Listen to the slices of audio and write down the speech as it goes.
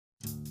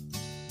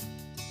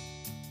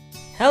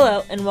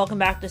Hello, and welcome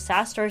back to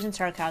Sass Stories and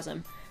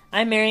Sarcasm.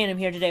 I'm Mary, and I'm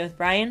here today with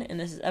Brian, and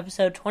this is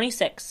episode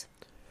 26.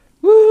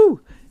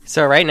 Woo!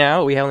 So right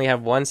now, we only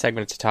have one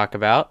segment to talk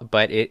about,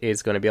 but it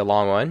is going to be a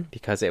long one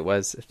because it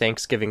was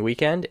Thanksgiving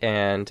weekend,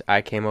 and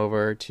I came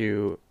over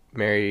to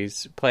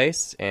Mary's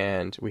place,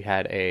 and we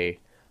had a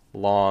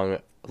long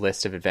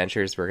list of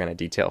adventures we're going to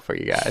detail for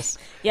you guys.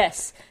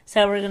 Yes,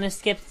 so we're going to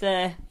skip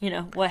the,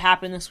 what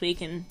happened this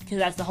week, and because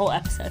that's the whole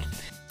episode.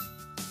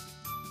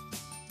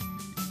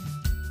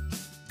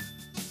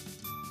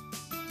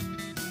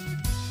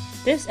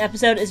 This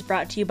episode is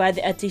brought to you by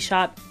the Etsy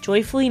shop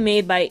Joyfully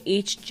Made by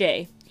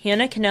HJ.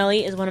 Hannah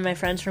Kennelly is one of my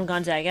friends from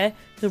Gonzaga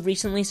who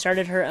recently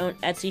started her own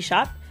Etsy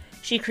shop.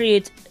 She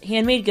creates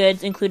handmade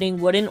goods including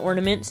wooden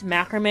ornaments,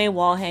 macrame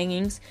wall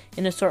hangings,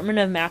 an assortment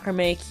of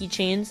macrame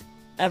keychains,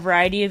 a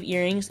variety of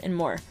earrings, and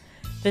more.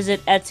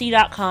 Visit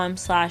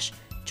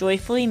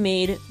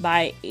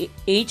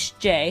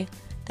etsy.com/joyfullymadeby.hj.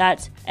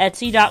 That's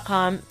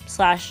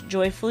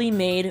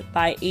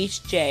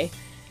etsy.com/joyfullymadeby.hj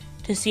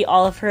to see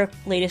all of her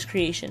latest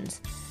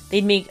creations.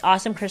 They'd make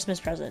awesome Christmas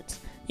presents.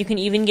 You can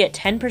even get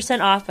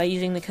 10% off by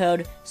using the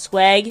code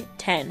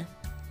SWAG10.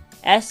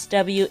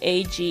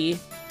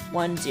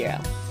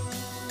 SWAG10.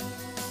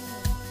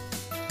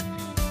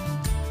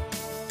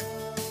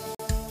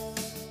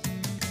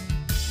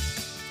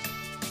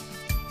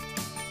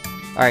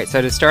 All right,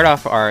 so to start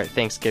off our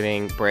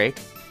Thanksgiving break,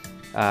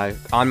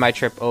 on my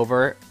trip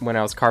over, when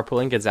I was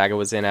carpooling, Gonzaga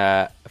was in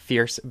a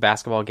fierce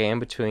basketball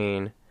game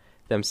between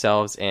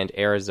themselves and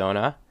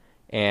Arizona,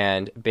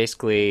 and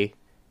basically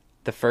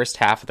the first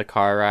half of the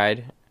car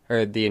ride,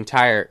 or the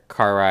entire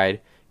car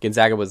ride,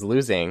 Gonzaga was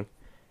losing.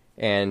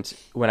 And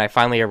when I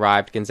finally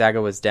arrived,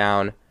 Gonzaga was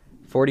down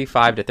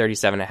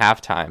 45-37 at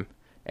halftime.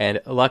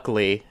 And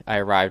luckily, I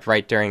arrived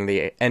right during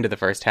the end of the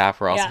first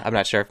half, or else I'm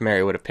not sure if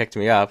Mary would have picked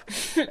me up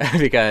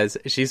because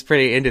she's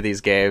pretty into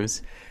these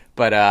games.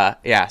 But so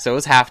it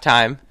was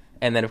halftime.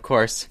 And then, of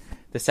course,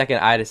 the second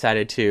I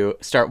decided to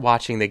start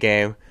watching the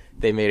game,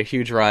 they made a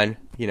huge run.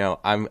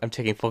 I'm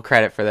taking full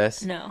credit for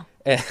this. No.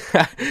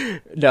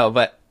 No,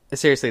 but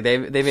seriously, they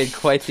made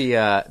quite the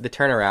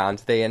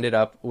turnaround. They ended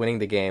up winning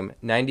the game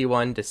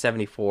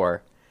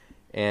 91-74,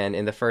 and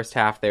in the first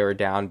half they were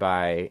down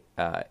by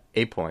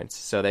 8 points.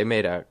 So they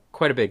made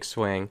quite a big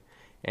swing,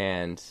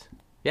 and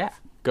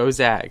go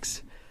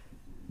Zags.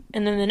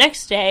 And then the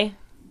next day,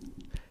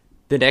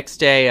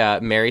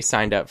 Mary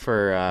signed up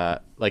for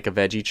a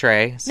veggie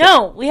tray. So...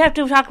 No, we have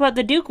to talk about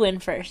the Duke win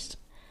first.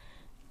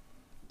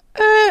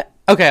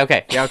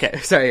 Okay. Yeah, okay.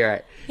 Sorry, you're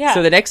right. Yeah.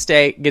 So the next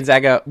day,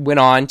 Gonzaga went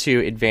on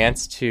to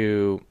advance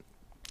to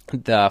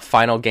the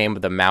final game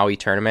of the Maui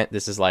tournament.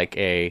 This is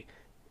Thanksgiving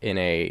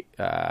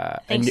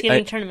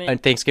tournament. A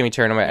Thanksgiving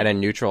tournament at a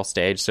neutral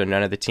stage, so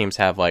none of the teams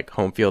have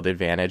home field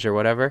advantage or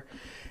whatever.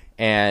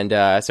 And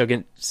so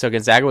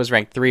Gonzaga was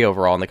ranked 3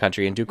 overall in the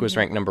country, and Duke was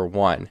ranked number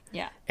 1.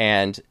 Yeah.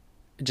 And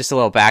just a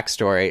little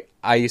backstory: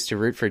 I used to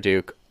root for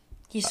Duke.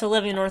 You used to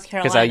live in North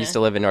Carolina. Because I used to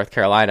live in North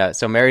Carolina.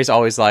 So Mary's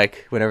always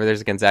whenever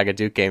there's a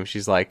Gonzaga-Duke game,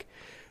 she's like,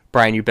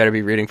 Brian, you better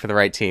be rooting for the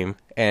right team.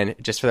 And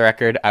just for the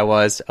record, I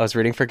was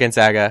rooting for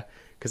Gonzaga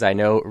because I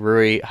know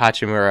Rui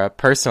Hachimura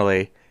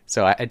personally,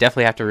 so I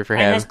definitely have to root for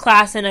him. I had his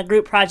class in a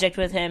group project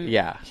with him.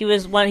 Yeah. He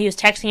was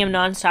texting him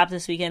nonstop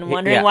this weekend,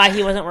 wondering why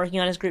he wasn't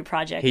working on his group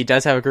project. He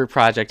does have a group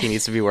project he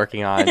needs to be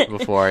working on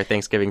before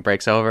Thanksgiving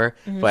breaks over,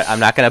 but I'm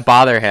not going to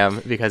bother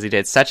him because he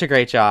did such a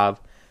great job.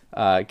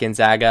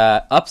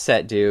 Gonzaga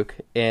upset Duke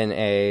in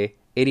a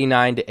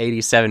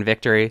 89-87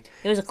 victory.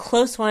 It was a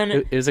close one.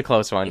 It was a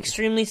close one.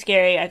 Extremely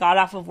scary. I got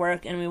off of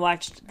work and we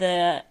watched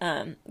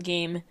the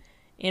game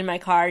in my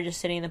car, just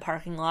sitting in the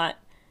parking lot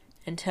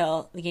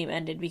until the game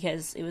ended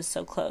because it was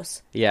so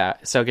close. Yeah,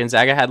 so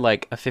Gonzaga had a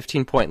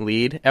 15-point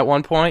lead at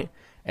one point,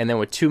 and then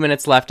with 2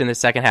 minutes left in the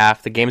second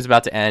half, the game's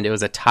about to end. It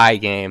was a tie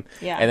game.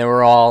 Yeah. And then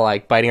we're all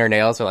biting our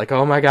nails. We're like,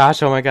 oh my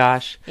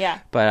gosh. Yeah.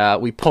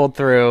 But we pulled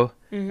through.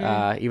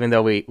 Even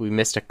though we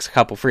missed a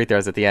couple free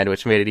throws at the end,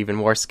 which made it even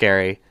more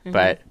scary.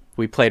 But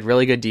we played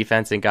really good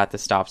defense and got the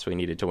stops we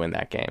needed to win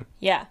that game.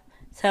 Yeah.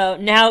 So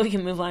now we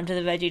can move on to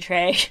the veggie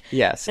tray.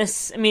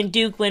 Yes.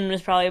 Duke win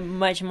was probably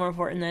much more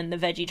important than the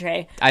veggie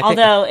tray.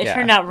 Although it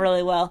turned out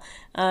really well.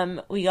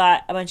 We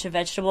got a bunch of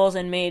vegetables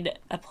and made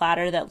a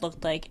platter that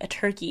looked like a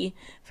turkey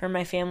for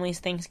my family's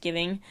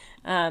Thanksgiving.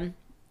 So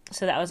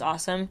that was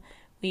awesome.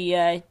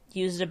 We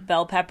used a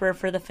bell pepper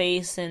for the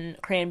face and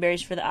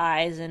cranberries for the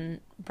eyes,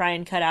 and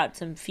Brian cut out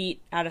some feet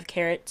out of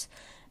carrots.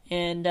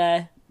 And,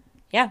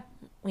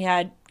 we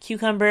had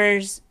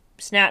cucumbers,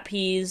 snap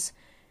peas,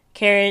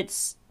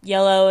 carrots,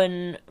 yellow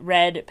and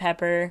red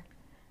pepper,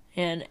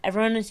 and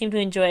everyone seemed to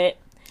enjoy it.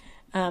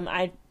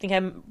 I think I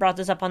brought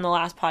this up on the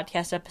last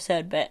podcast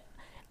episode, but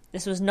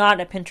this was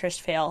not a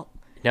Pinterest fail.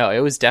 No,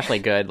 it was definitely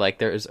good.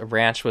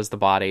 Ranch was the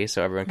body,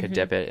 so everyone could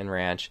dip it in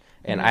ranch.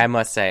 And I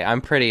must say, I'm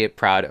pretty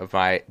proud of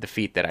the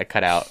feet that I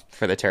cut out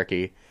for the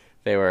turkey.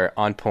 They were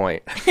on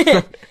point.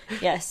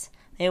 Yes,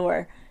 they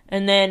were.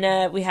 And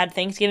then we had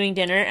Thanksgiving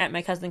dinner at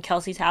my cousin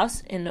Kelsey's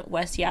house in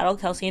West Seattle.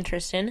 Kelsey and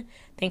Tristan,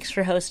 thanks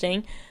for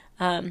hosting.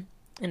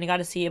 and I got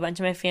to see a bunch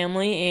of my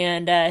family,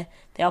 and they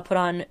all put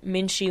on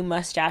Minshew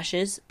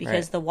mustaches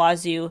because the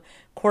Wazoo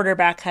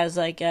quarterback has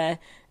like a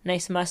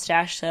nice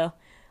mustache, so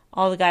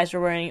all the guys were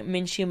wearing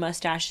Minshew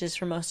mustaches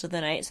for most of the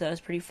night, so that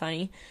was pretty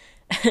funny.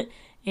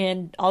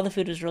 And all the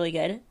food was really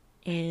good.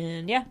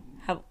 And yeah,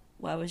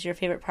 what was your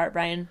favorite part,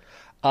 Brian?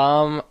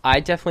 I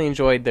definitely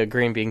enjoyed the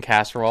green bean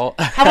casserole.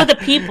 How about the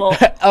people?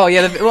 Oh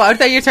yeah, well, I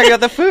thought you were talking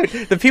about the food.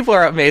 The people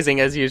are amazing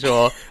as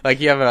usual. Like,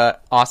 you have an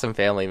awesome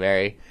family,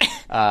 Mary.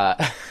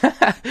 But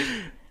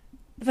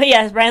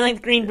yes, Brian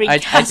liked green bean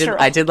casserole.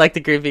 I did like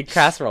the green bean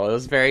casserole. It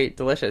was very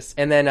delicious.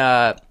 And then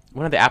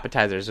one of the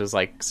appetizers was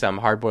like some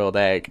hard-boiled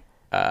egg.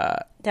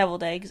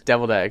 Deviled eggs.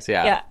 Deviled eggs,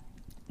 yeah. Yeah.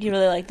 You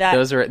really like that.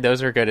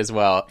 Those were good as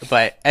well.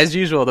 But as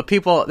usual, the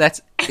people,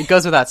 it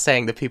goes without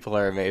saying, the people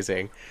are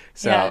amazing.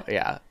 So,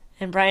 yeah.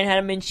 And Brian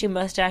had a Minshew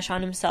mustache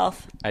on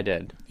himself. I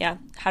did. Yeah.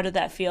 How did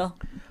that feel?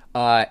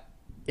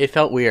 It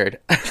felt weird.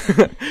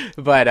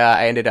 But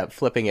I ended up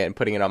flipping it and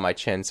putting it on my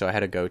chin, so I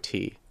had a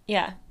goatee.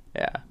 Yeah.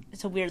 Yeah.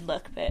 It's a weird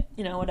look, but,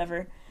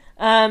 whatever.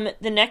 The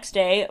next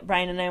day,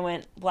 Brian and I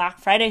went Black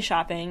Friday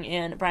shopping,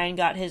 and Brian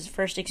got his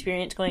first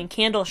experience going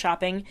candle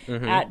shopping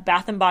at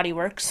Bath & Body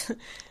Works.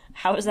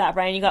 How was that,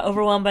 Brian? You got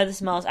overwhelmed by the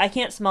smells. I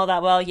can't smell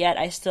that well yet.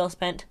 I still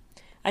spent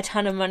a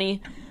ton of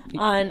money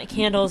on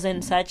candles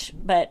and such,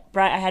 but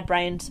I had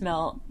Brian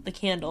smell the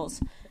candles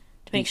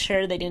to make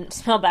sure they didn't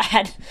smell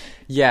bad.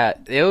 Yeah,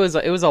 it was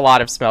a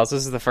lot of smells.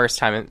 This is the first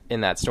time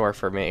in that store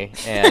for me,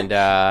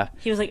 and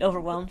he was like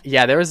overwhelmed.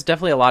 Yeah, there was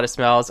definitely a lot of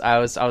smells. I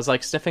was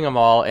like sniffing them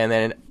all, and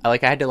then I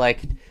had to like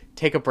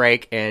take a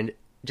break and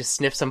just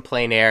sniff some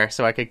plain air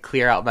so I could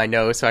clear out my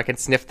nose so I could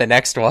sniff the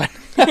next one.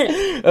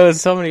 It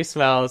was so many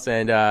smells,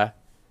 and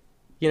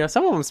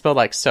some of them smelled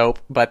like soap,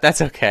 but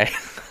that's okay.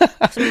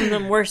 Some of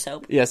them were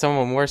soap. Yeah, some of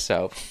them were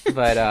soap.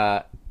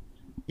 But,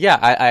 yeah,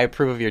 I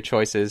approve of your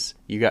choices.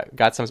 You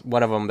got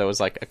one of them that was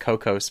like a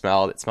cocoa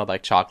smell that smelled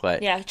like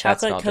chocolate. Yeah,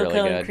 chocolate, cocoa,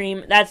 really and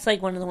cream. That's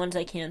like one of the ones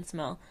I can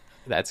smell.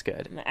 That's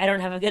good. I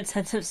don't have a good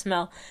sense of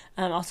smell.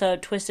 Also,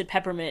 twisted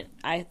peppermint,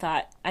 I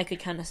thought I could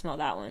kind of smell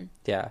that one.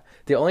 Yeah.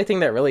 The only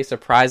thing that really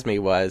surprised me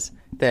was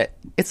that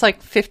it's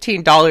like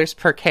 $15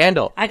 per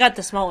candle. I got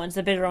the small ones.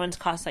 The bigger ones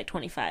cost like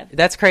 $25.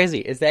 That's crazy.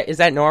 Is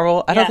that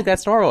normal? I don't think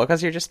that's normal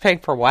because you're just paying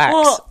for wax.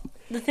 Well,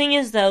 the thing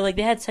is, though, like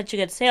they had such a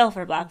good sale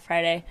for Black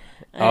Friday.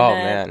 And,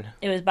 man.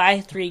 It was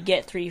buy 3,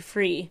 get 3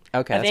 free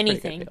of anything.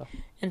 Pretty good deal.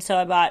 And so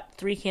I bought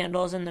 3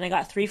 candles, and then I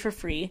got 3 for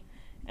free.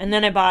 And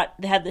then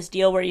they had this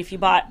deal where if you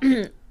bought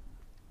 $30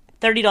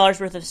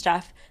 worth of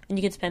stuff, then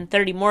you could spend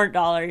 $30 more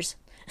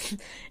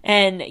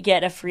and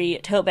get a free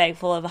tote bag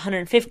full of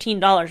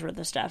 $115 worth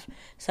of stuff.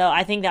 So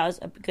I think that was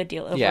a good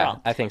deal overall. Yeah,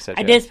 I think so too.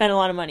 I did spend a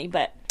lot of money,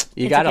 but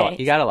you got a lot.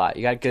 You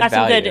got good got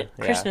value. Some good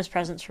Christmas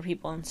presents for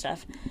people and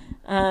stuff.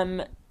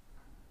 And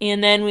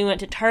then we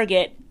went to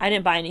Target. I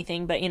didn't buy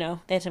anything, but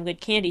they had some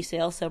good candy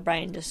sales, so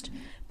Brian just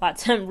bought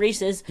some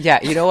Reese's. Yeah,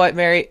 you know what,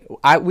 Mary?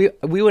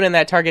 We went in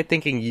that Target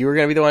thinking you were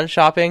going to be the one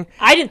shopping.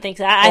 I didn't think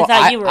that. I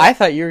thought you were. I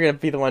thought you were going to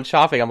be the one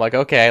shopping. I'm like,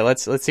 okay,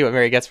 let's see what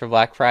Mary gets for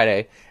Black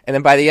Friday. And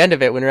then by the end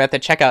of it, when we're at the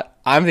checkout,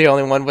 I'm the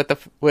only one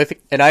with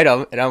an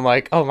item, and I'm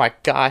like, oh my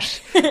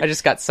gosh, I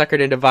just got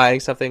suckered into buying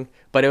something.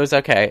 But it was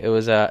okay. It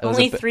was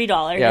only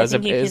 $3. Yeah,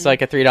 it was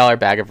like a $3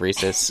 bag of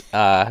Reese's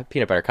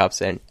peanut butter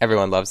cups, and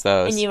everyone loves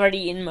those. And you've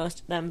already eaten most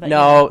of them. But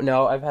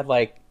no, I've had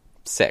like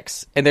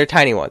 6, and they're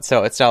tiny ones,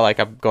 so it's not like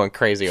I'm going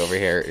crazy over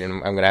here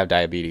and I'm gonna have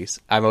diabetes.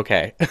 I'm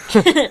okay.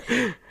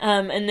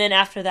 And then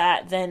after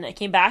that, then I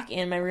came back,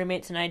 and my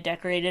roommates and I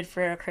decorated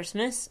for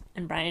Christmas,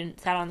 and Brian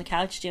sat on the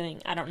couch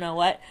doing I don't know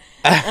what.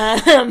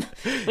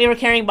 We were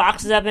carrying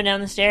boxes up and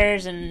down the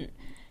stairs, and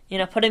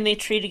putting the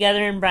tree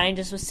together, and Brian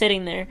just was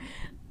sitting there.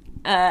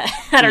 I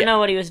don't know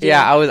what he was doing.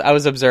 Yeah, I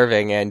was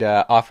observing and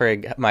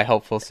offering my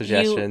helpful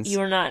suggestions. You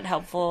were not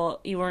helpful.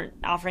 You weren't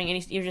offering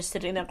any. You were just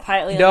sitting there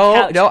quietly on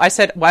the couch. No, I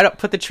said, why don't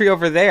put the tree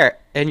over there?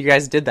 And you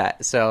guys did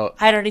that. So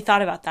I had already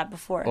thought about that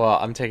before. Well,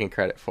 I'm taking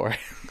credit for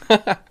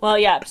it. Well,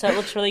 yeah, so it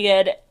looks really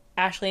good.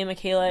 Ashley and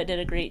Michaela did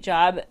a great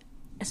job,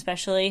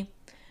 especially.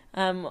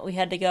 We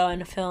had to go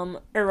and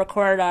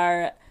record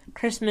our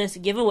Christmas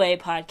giveaway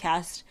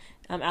podcast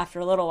after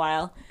a little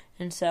while.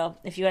 And so,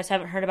 if you guys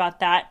haven't heard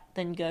about that,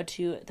 then go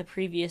to the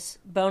previous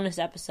bonus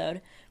episode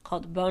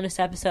called Bonus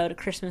Episode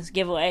Christmas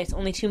Giveaway. It's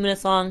only 2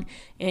 minutes long,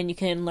 and you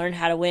can learn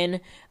how to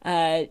win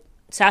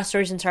Sass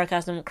Stories and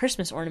Sarcasm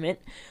Christmas ornament.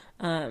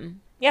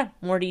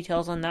 More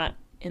details on that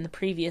in the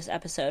previous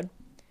episode.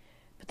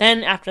 But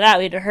then, after that,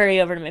 we had to hurry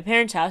over to my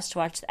parents' house to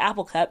watch the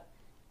Apple Cup.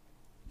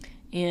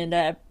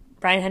 And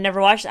Brian had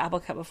never watched the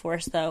Apple Cup before,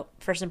 so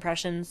first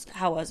impressions,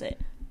 how was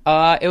it?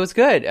 It was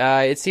good.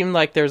 It seemed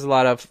like there was a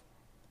lot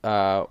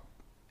of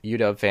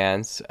UW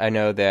fans. I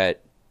know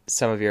that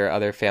some of your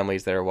other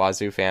families that are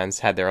Wazoo fans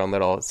had their own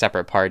little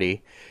separate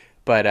party.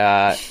 But,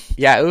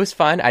 yeah, it was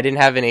fun. I didn't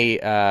have any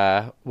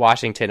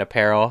Washington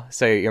apparel,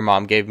 so your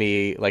mom gave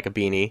me, like, a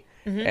beanie,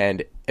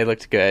 and it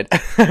looked good.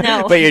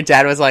 No. But your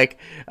dad was like,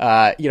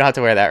 you don't have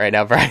to wear that right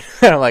now, Brian.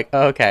 And I'm like,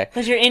 oh, okay.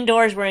 Because you're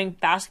indoors wearing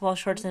basketball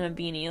shorts and a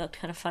beanie. It looked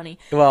kind of funny.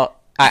 Well,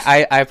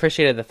 I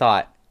appreciated the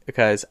thought.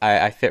 because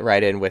I fit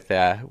right in with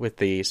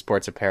the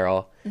sports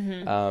apparel.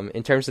 Mm-hmm.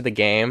 In terms of the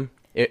game,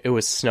 it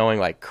was snowing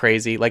like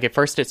crazy. Like at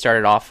first it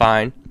started off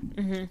fine,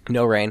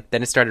 no rain.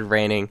 Then it started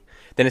raining.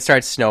 Then it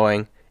started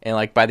snowing, and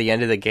like by the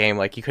end of the game,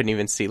 like you couldn't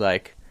even see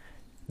like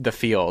the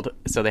field.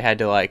 So they had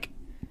to like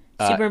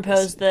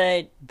superimpose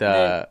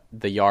the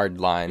yard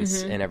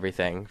lines and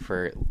everything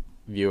for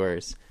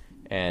viewers.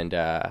 And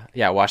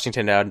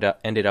Washington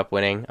ended up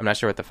winning. I'm not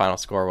sure what the final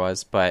score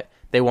was, but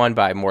they won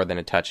by more than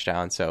a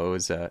touchdown, so it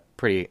was a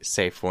pretty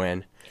safe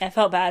win. I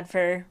felt bad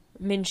for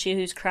Minshew,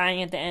 who's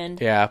crying at the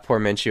end. Yeah, poor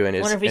Minshew and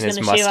his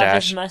mustache. Shave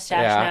off his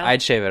mustache yeah, now.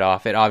 I'd shave it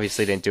off. It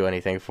obviously didn't do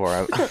anything for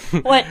him.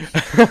 What?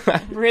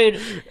 Rude.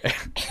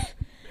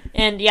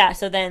 And yeah,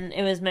 so then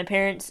it was my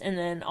parents and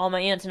then all my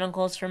aunts and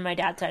uncles from my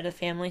dad's side of the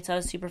family, so it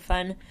was super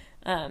fun.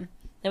 Then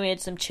we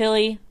had some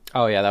chili.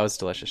 Oh yeah, that was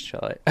delicious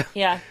chili.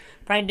 Yeah.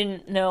 Brian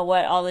didn't know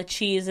what all the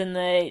cheese and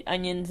the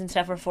onions and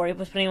stuff were for. He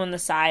was putting them on the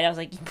side. I was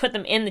like, you put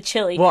them in the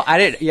chili. Well, I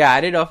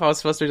didn't know if I was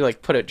supposed to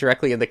like put it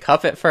directly in the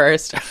cup at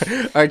first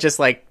or just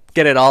like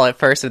get it all at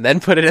first and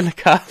then put it in the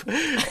cup.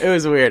 It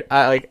was weird.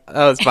 That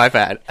was my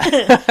bad.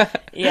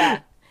 Yeah.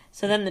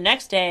 So then the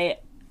next day,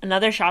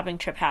 another shopping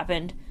trip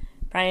happened.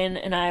 Brian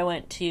and I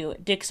went to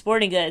Dick's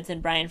Sporting Goods,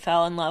 and Brian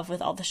fell in love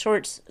with all the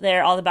shorts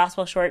there, all the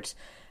basketball shorts.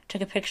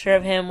 Took a picture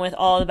of him with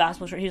all the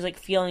basketball shorts. He was like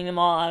feeling them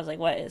all. I was like,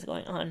 what is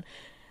going on?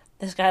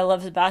 This guy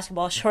loves his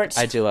basketball shorts.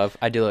 I do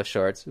love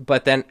shorts.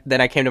 But then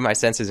I came to my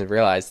senses and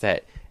realized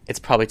that it's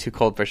probably too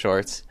cold for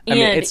shorts. I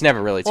mean, it's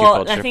never really too cold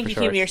for shorts. I think you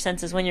came to your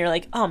senses when you're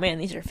like, oh man,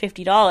 these are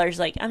 $50.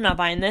 Like, I'm not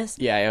buying this.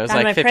 Yeah, it was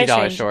like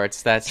 $50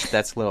 shorts. That's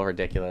a little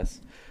ridiculous.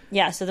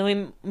 Yeah, so then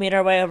we made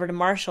our way over to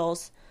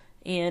Marshall's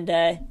and,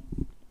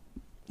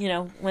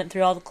 went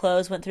through all the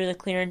clothes, went through the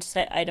clearance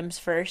items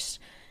first.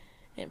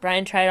 And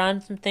Brian tried on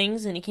some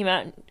things, and he came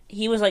out, and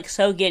he was like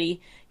so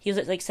giddy. He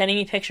was like sending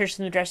me pictures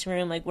from the dressing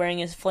room, like wearing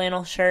his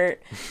flannel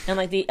shirt, and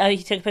like he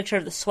took a picture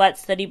of the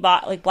sweats that he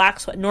bought, like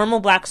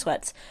normal black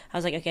sweats. I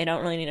was like, okay, I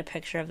don't really need a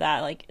picture of that.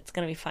 Like, it's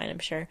gonna be fine, I'm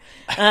sure.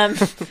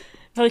 But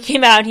he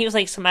came out and he was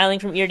like smiling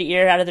from ear to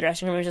ear out of the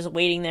dressing room. He was just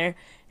waiting there,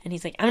 and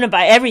he's like, I'm gonna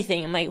buy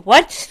everything. I'm like,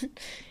 what?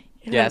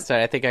 Yeah, so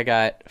I think I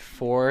got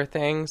 4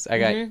 things. I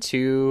got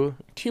two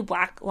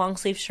black long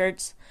sleeve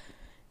shirts,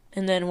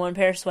 and then 1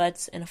 pair of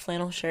sweats and a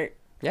flannel shirt.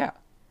 Yeah.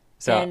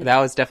 So that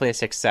was definitely a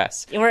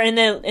success. We're in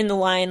the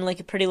line, like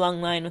a pretty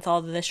long line with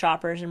all the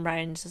shoppers, and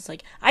Brian's just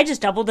like, I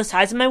just doubled the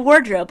size of my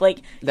wardrobe.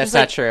 Like, that's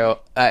not true.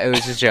 It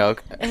was a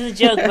joke. It was a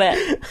joke, but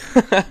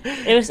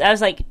I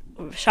was like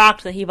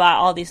shocked that he bought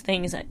all these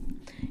things. I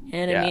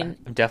mean,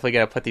 I'm definitely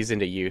gonna put these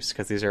into use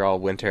because these are all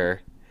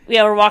winter.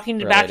 Yeah, we're walking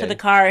back to the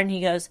car, and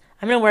he goes,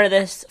 I'm gonna wear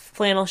this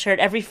flannel shirt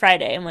every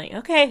Friday. I'm like,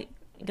 okay.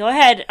 Go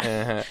ahead.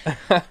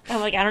 Uh-huh. I'm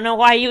like, I don't know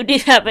why you would do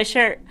that, but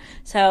sure.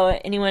 So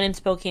anyone in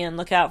Spokane,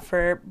 look out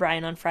for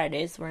Brian on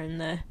Fridays wearing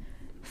the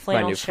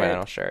flannel shirt. My new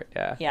flannel shirt,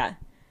 yeah. Yeah.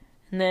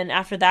 And then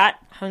after that,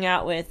 hung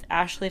out with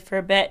Ashley for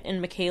a bit and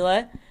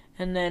Michaela.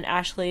 And then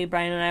Ashley,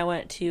 Brian, and I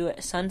went to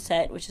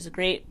Sunset, which is a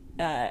great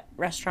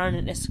restaurant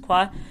in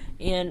Issaquah.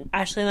 And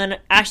Ashley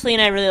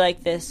and I really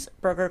like this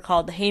burger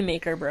called the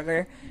Haymaker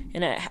Burger.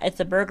 And it's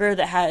a burger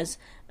that has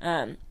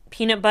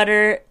peanut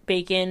butter,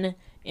 bacon,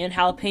 and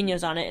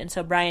jalapenos on it, and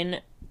so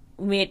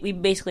we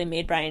basically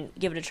made Brian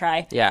give it a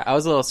try. Yeah, I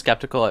was a little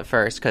skeptical at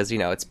first because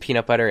it's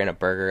peanut butter in a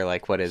burger.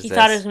 Like, what is this? He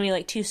thought it was gonna be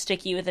like too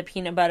sticky with the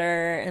peanut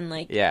butter and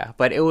like. Yeah,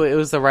 but it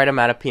was the right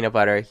amount of peanut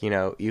butter.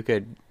 You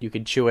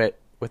could chew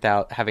it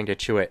without having to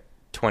chew it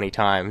 20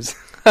 times.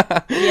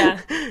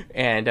 Yeah.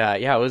 And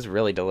it was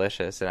really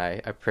delicious, and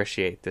I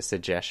appreciate the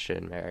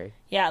suggestion, Mary.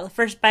 Yeah, the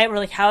first bite we're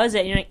like, "How is it?"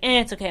 And you're like,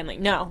 "It's okay." I'm like,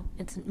 "No,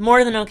 it's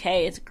more than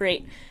okay. It's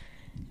great."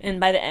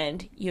 And by the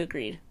end, you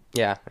agreed.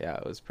 Yeah,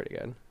 it was pretty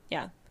good.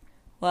 Yeah.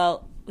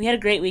 Well, we had a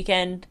great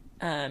weekend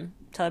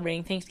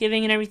celebrating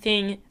Thanksgiving and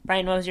everything.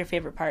 Brian, what was your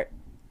favorite part?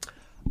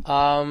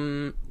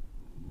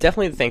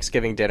 Definitely the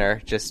Thanksgiving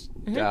dinner. Just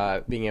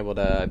being able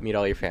to meet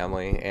all your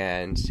family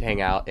and hang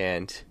out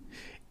and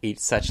eat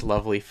such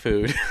lovely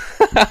food.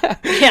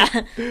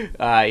 Yeah.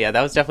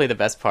 That was definitely the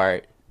best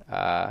part.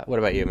 What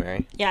about you,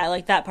 Mary? Yeah, I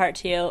like that part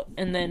too.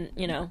 And then,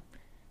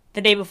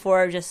 the day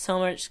before, just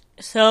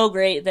so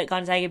great that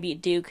Gonzaga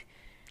beat Duke.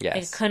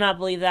 Yes. I could not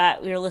believe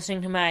that. We were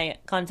listening to my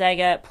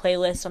Gonzaga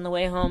playlist on the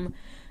way home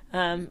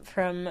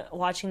from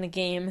watching the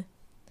game.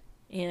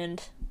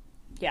 And,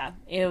 yeah,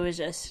 it was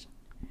just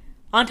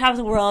on top of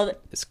the world.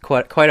 It's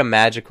quite a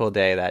magical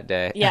day that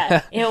day.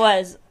 Yeah, it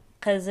was.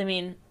 Because,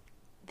 a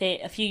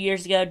few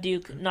years ago,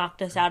 Duke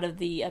knocked us out of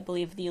the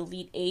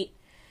Elite Eight.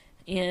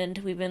 And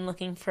we've been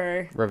looking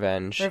for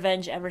revenge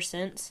ever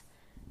since.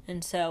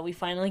 And so we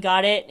finally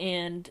got it.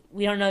 And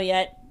we don't know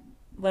yet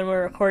when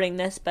we're recording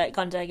this, but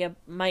Gonzaga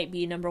might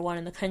be number 1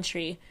 in the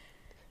country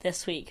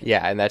this week.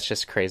 Yeah, and that's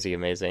just crazy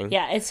amazing.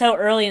 Yeah, it's so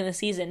early in the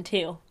season,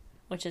 too,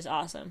 which is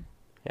awesome.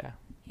 Yeah.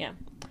 Yeah.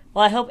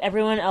 Well, I hope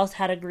everyone else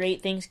had a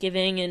great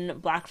Thanksgiving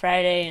and Black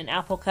Friday and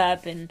Apple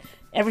Cup and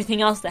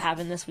everything else that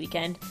happened this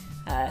weekend.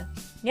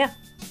 Yeah.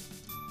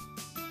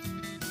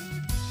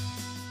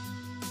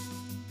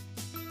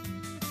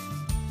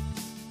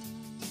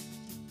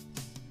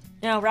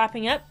 Now,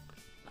 wrapping up,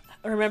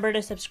 remember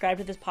to subscribe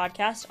to this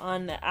podcast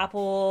on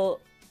Apple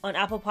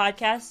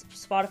Podcasts,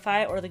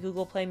 Spotify, or the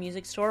Google Play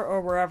Music Store,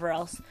 or wherever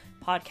else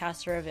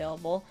podcasts are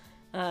available.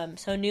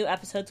 So new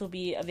episodes will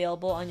be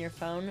available on your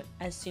phone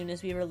as soon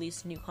as we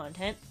release new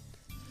content.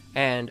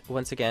 And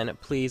once again,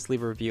 please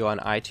leave a review on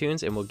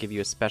iTunes and we'll give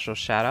you a special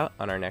shout out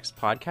on our next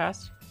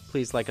podcast.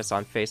 Please like us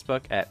on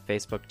Facebook at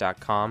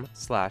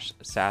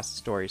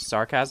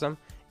facebook.com/SassStoriesSarcasm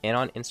and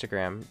on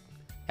Instagram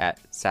at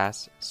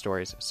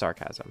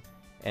SassStoriesSarcasm.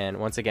 And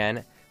once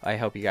again, I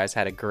hope you guys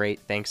had a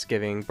great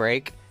Thanksgiving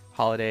break,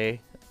 holiday,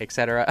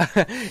 etc.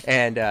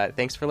 And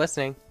thanks for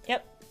listening.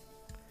 Yep.